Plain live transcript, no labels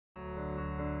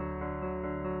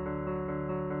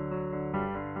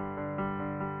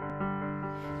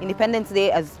Independence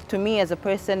Day, to me as a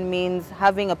person, means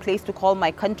having a place to call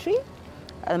my country.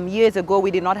 Years ago, we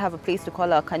did not have a place to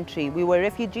call our country. We were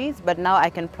refugees, but now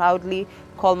I can proudly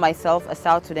call myself a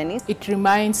South Sudanese. It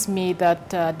reminds me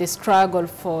that the struggle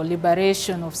for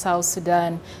liberation of South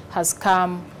Sudan has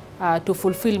come to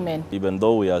fulfillment. Even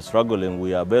though we are struggling,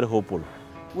 we are very hopeful.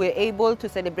 We're able to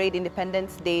celebrate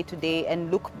Independence Day today and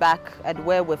look back at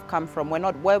where we've come from. We're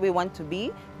not where we want to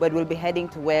be, but we'll be heading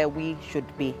to where we should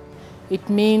be. It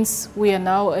means we are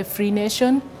now a free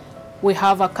nation. We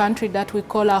have a country that we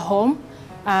call our home,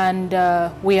 and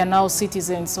we are now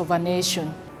citizens of a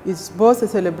nation. It's both a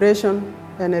celebration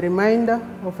and a reminder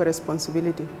of a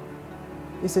responsibility.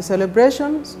 It's a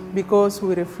celebration because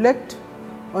we reflect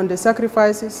on the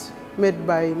sacrifices made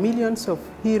by millions of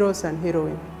heroes and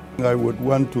heroines. I would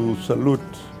want to salute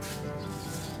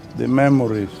the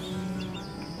memories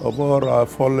of all our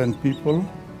fallen people,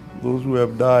 those who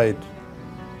have died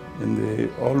in the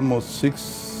almost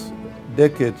 6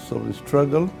 decades of the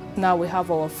struggle. Now we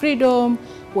have our freedom,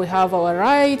 we have our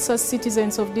rights as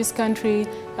citizens of this country,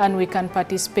 and we can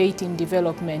participate in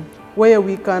development. Where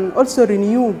we can also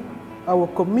renew our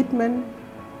commitment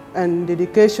and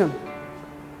dedication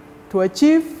to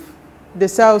achieve the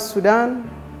South Sudan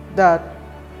that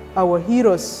our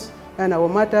heroes and our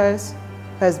martyrs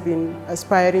has been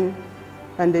aspiring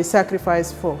and they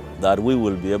sacrificed for. That we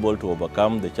will be able to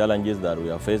overcome the challenges that we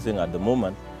are facing at the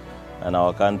moment, and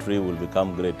our country will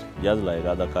become great, just like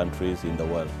other countries in the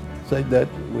world. Such that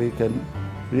we can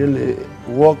really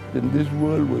walk in this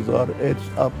world with our heads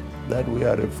up, that we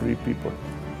are a free people.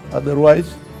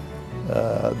 Otherwise,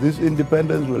 this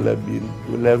independence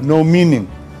will have no meaning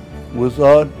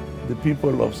without the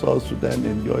people of South Sudan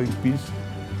enjoying peace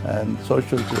and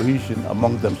social cohesion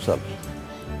among themselves.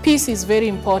 Peace is very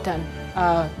important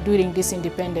during this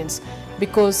independence,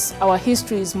 because our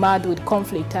history is marred with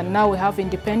conflict, and now we have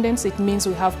independence. It means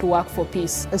we have to work for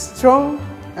peace. A strong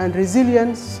and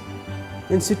resilient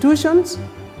institutions,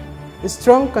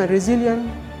 strong and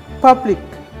resilient public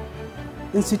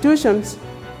institutions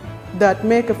that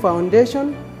make a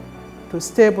foundation to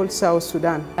stable South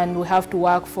Sudan. And we have to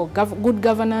work for good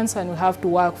governance, and we have to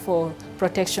work for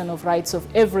protection of rights of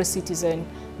every citizen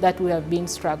that we have been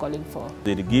struggling for.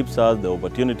 It gives us the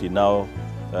opportunity now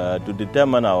to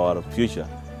determine our future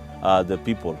as the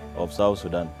people of South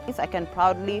Sudan. I can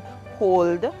proudly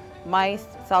hold my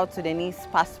South Sudanese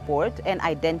passport and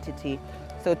identity.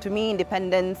 So to me,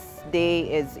 Independence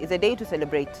Day is a day to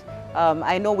celebrate.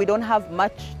 I know we don't have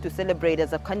much to celebrate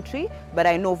as a country, but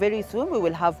I know very soon we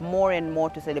will have more and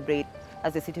more to celebrate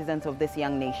as the citizens of this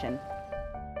young nation.